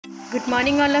Good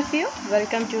morning all of you.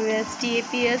 Welcome to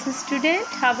STAPS student.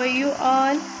 How are you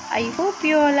all? I hope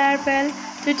you all are well.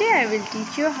 Today I will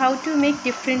teach you how to make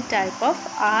different type of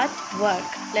artwork.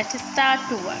 Let's start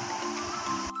to work.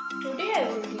 Today I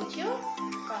will teach you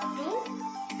cartoon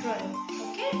drawing.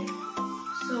 Okay.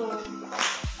 So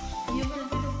you will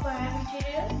be required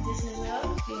material. This is a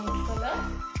paint color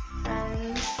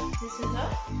and this is a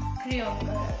crayon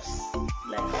colors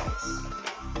like this.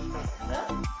 The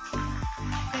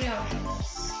crayon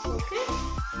colors. Okay.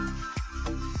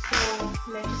 So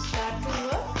let's start to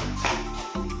work.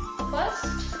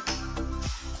 First,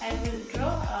 I will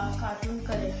draw a cartoon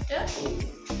character,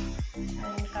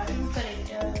 and cartoon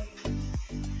character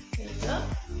is a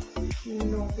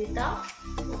Nobita.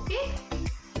 Okay.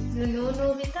 You know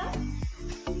Nobita?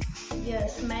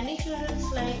 Yes, many children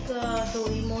like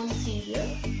Doraemon serial,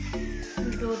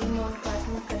 Doraemon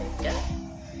cartoon character.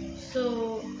 So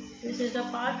this is a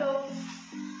part of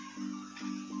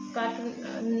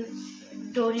cartoon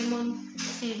Doraemon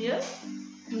serial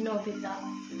Nobita.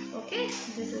 Okay,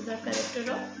 this is the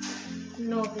character of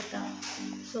Nobita.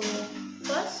 So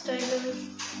first I will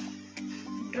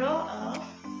draw a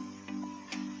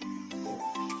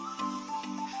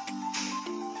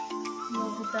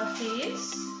Nobita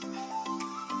face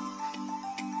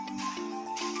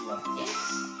like this.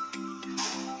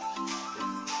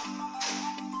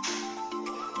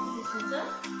 This is a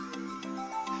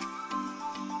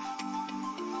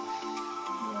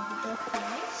Nobita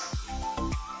face.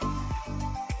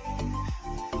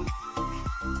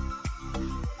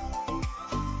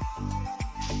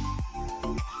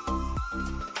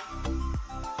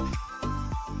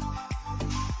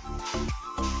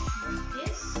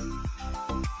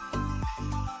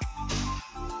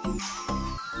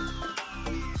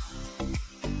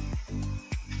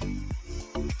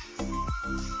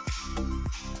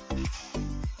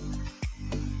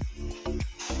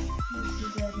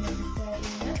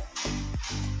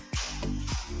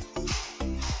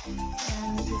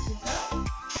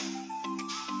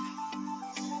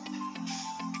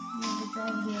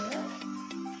 Here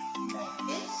like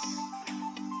this.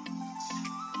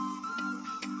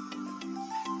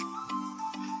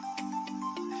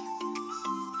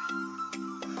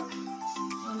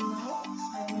 And now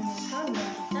I will make a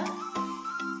Nobita.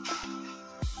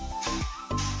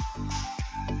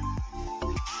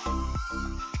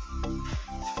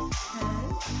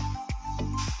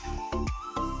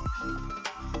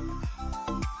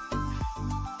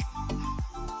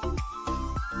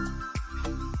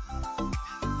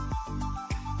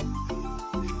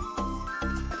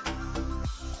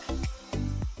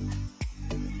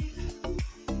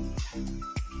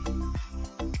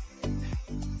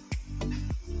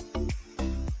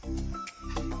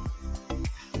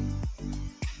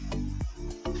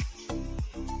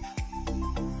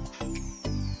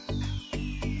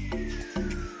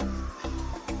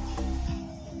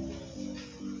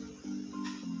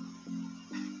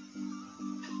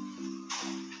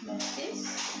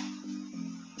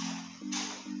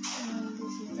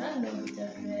 Nobita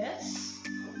dress.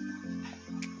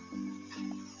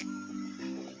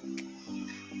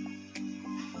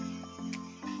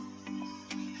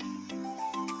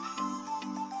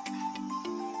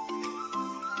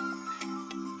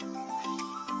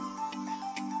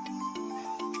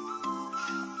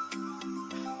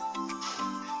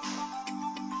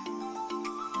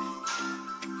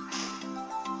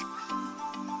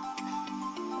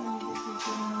 And this is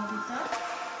the Nobita.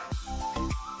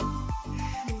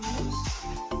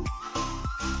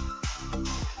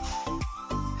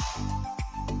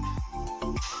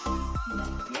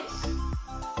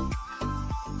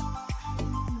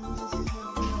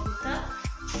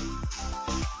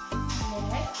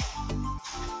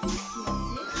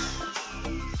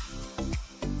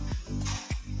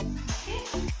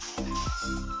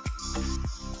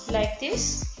 Like this,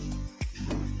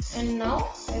 and now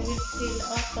I will fill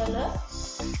a color,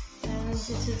 and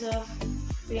this is a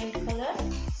paint color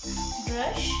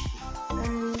brush,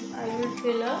 and I will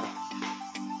fill a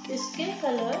skin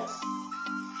color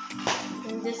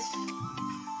in this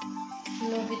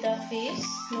Nobita face.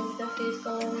 Nobita face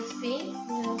color is pink.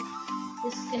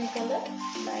 Skin color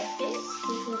like this.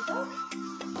 This is the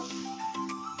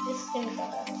skin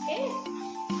color. Okay.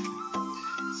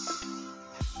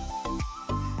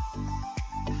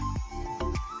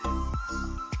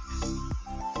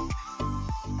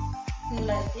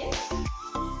 Like this,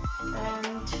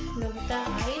 and Nobita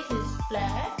eyes is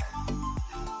black,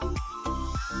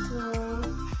 so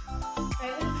I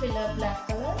will fill a black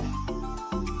color.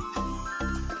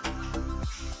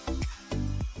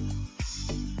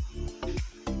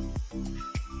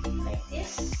 Like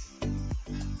this.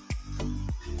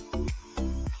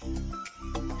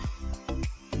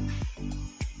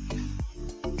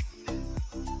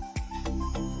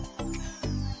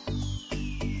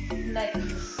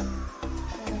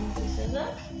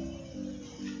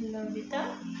 Nobita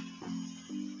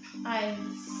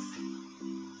eyes.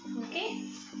 Okay,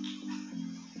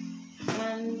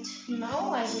 and now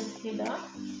I will fill a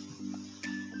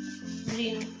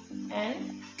green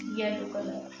and yellow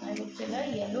color. I will fill a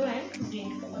yellow and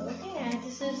green color. Okay, and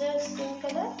this is a skin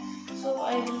color, so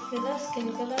I will fill a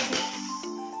skin color.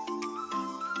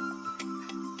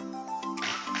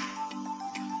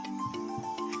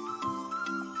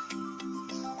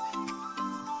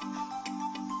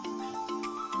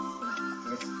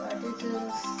 This part is a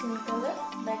skin color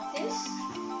like this,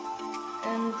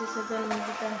 and this is a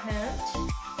Nobita hand,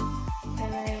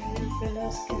 and I will fill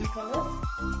a skin color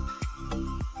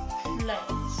like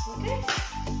this. Okay,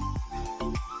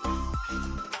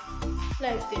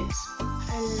 like this.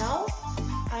 And now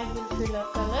I will fill a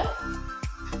color,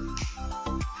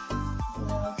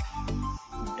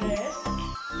 the dress.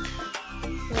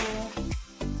 So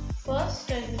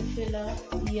first I will fill a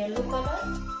yellow color.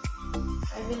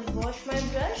 I will wash my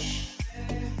brush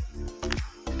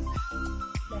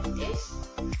like this,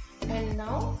 and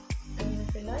now I will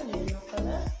fill a yellow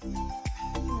color,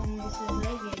 and this is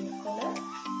a yellow color.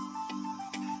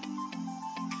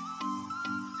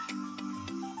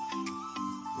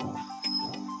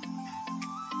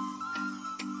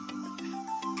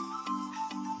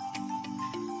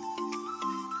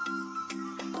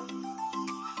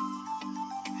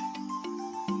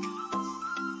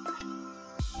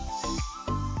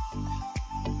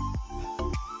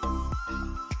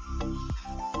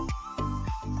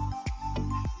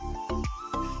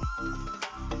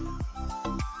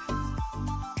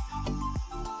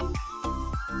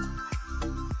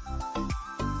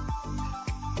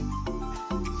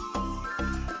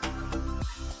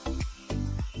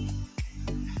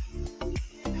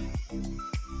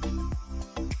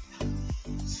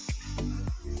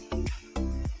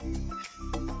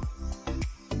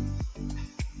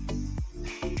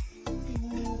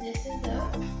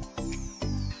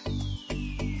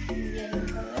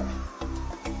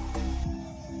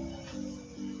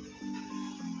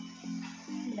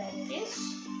 Like this,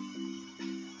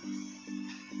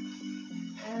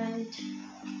 and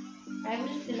I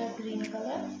will fill a green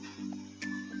color.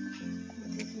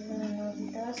 This is a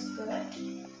Nobita skirt.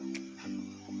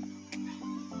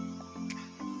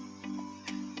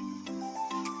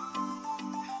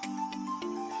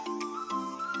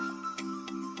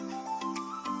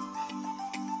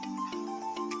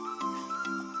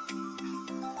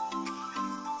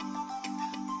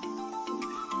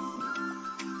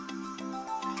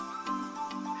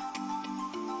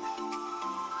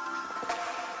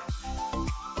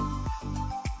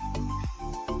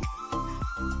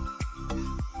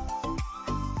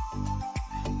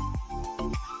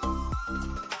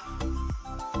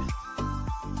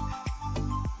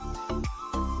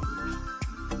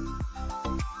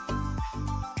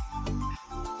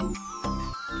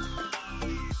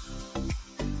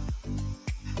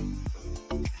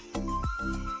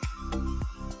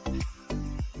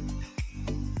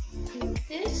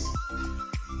 This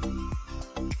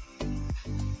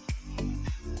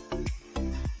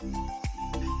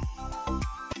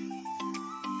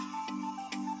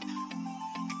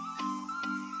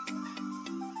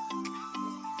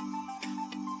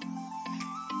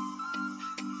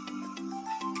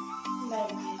like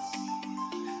this.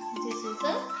 This is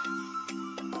a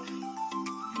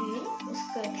green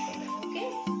skirt color. Okay,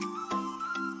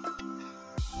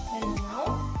 and now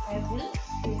I will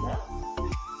fill a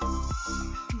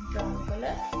brown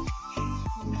color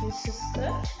in this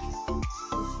skirt. This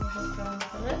is a brown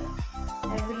color.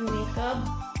 I will make a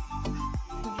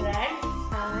red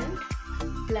and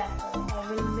black color. I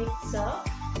will mix a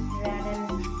red and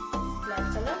black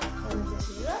color, and this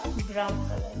is a brown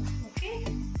color. Okay,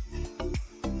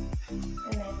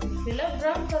 and I will fill a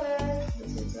brown color.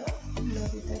 This is a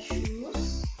Nobita shoes.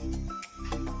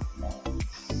 Like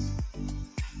this.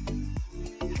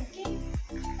 Okay,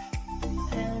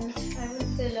 and I will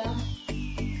fill a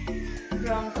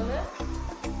brown color.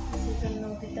 This is a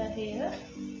Nobita hair,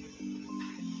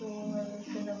 so I will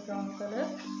fill a brown color.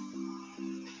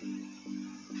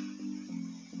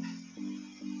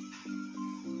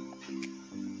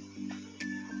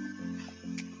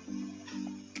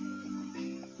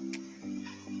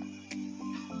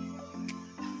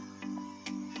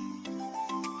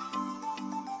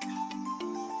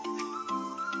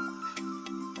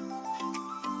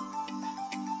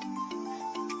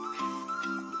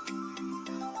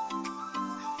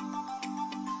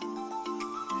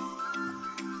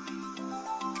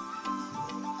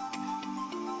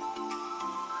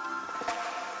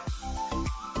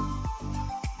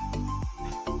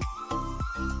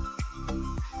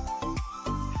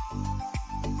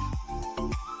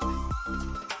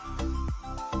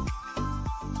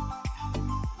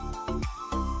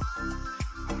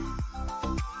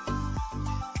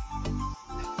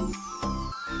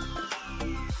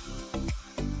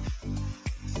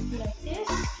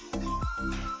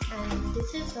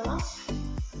 This is a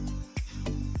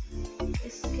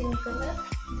skin color.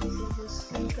 This is the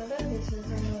skin color. This is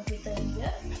a Nobita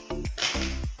here.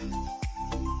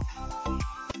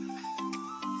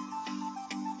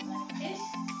 Like this.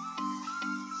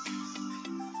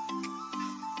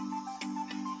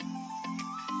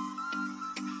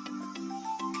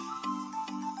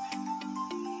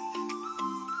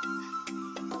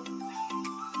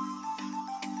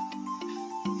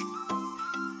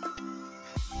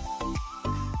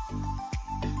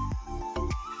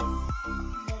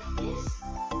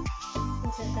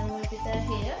 Nobita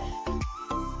here.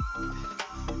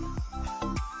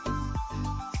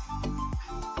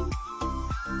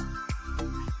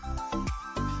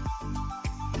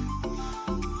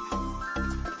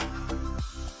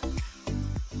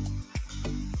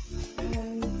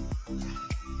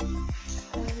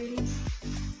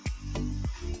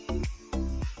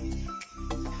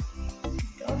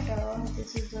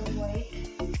 This is the white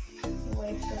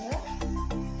color.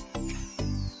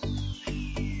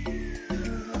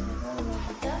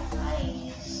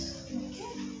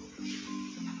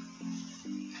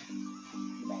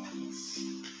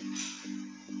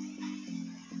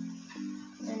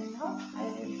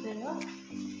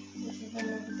 This is a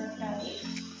Nobita tie,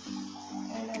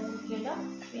 and I will get a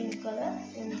pink color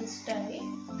in this tie.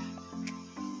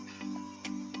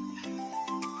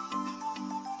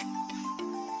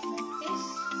 Like this.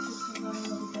 This is a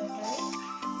Nobita tie,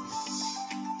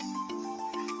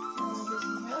 and this is a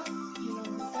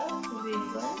Nobita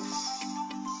ribbons.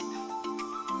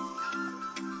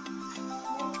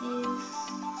 Like this.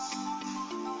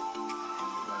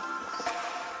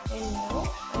 And now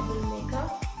I will make a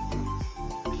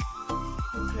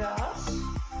grass.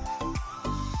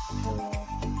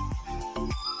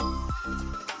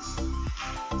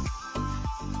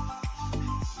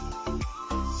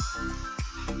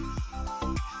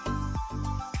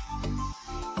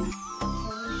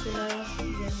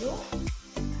 Yellow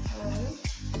and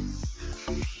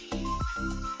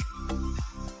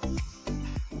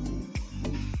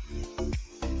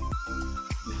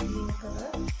green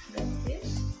color like this.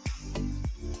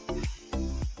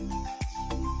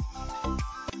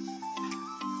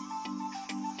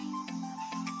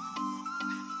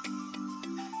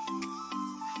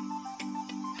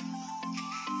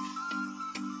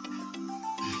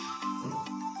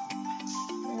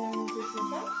 And this is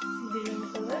a green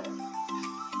color.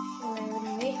 And I will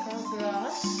make a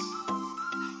grass.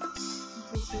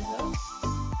 This is a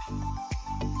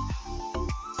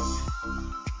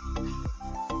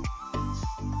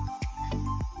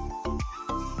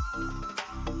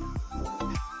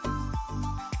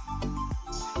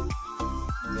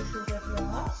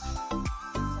grass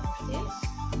like this.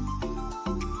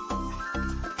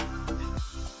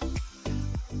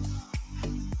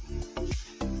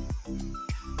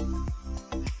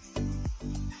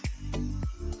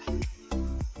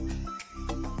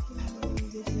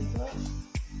 This is a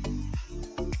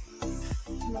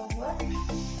flower.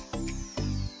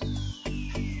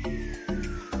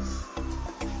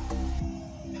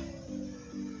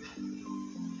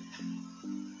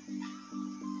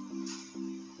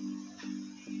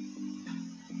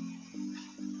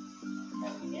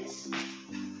 Like this.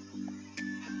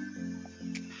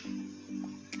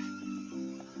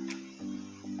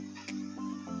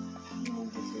 And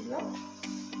this is a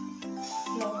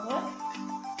flower.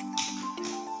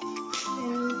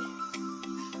 And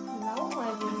now I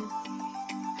will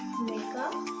make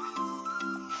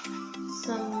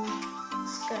some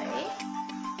sky.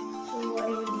 So I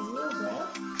will use a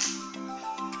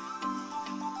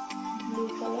blue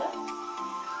color.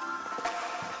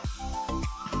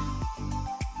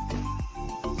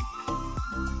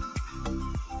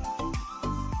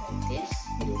 Like this.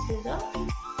 This is a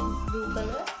blue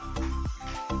color.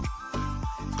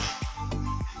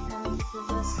 And this is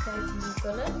a sky blue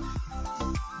color.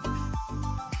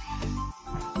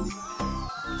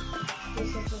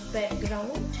 This is a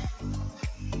background.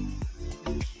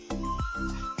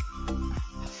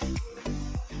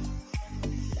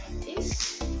 Like this.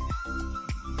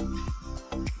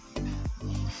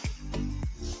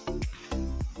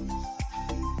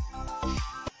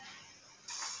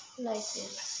 Like this.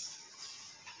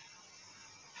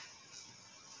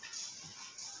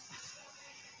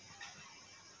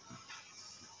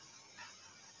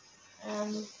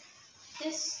 And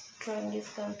this drawing is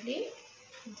complete.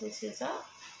 This is a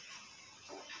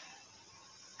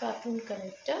cartoon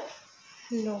character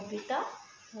Nobita.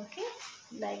 Okay,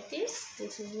 like this.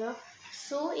 This is a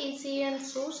so easy and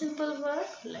so simple work.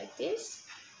 Like this.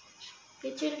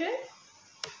 Okay, children,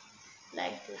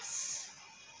 like this.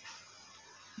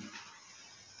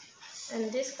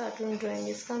 And this cartoon drawing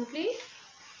is complete.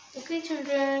 Okay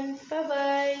children, bye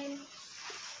bye.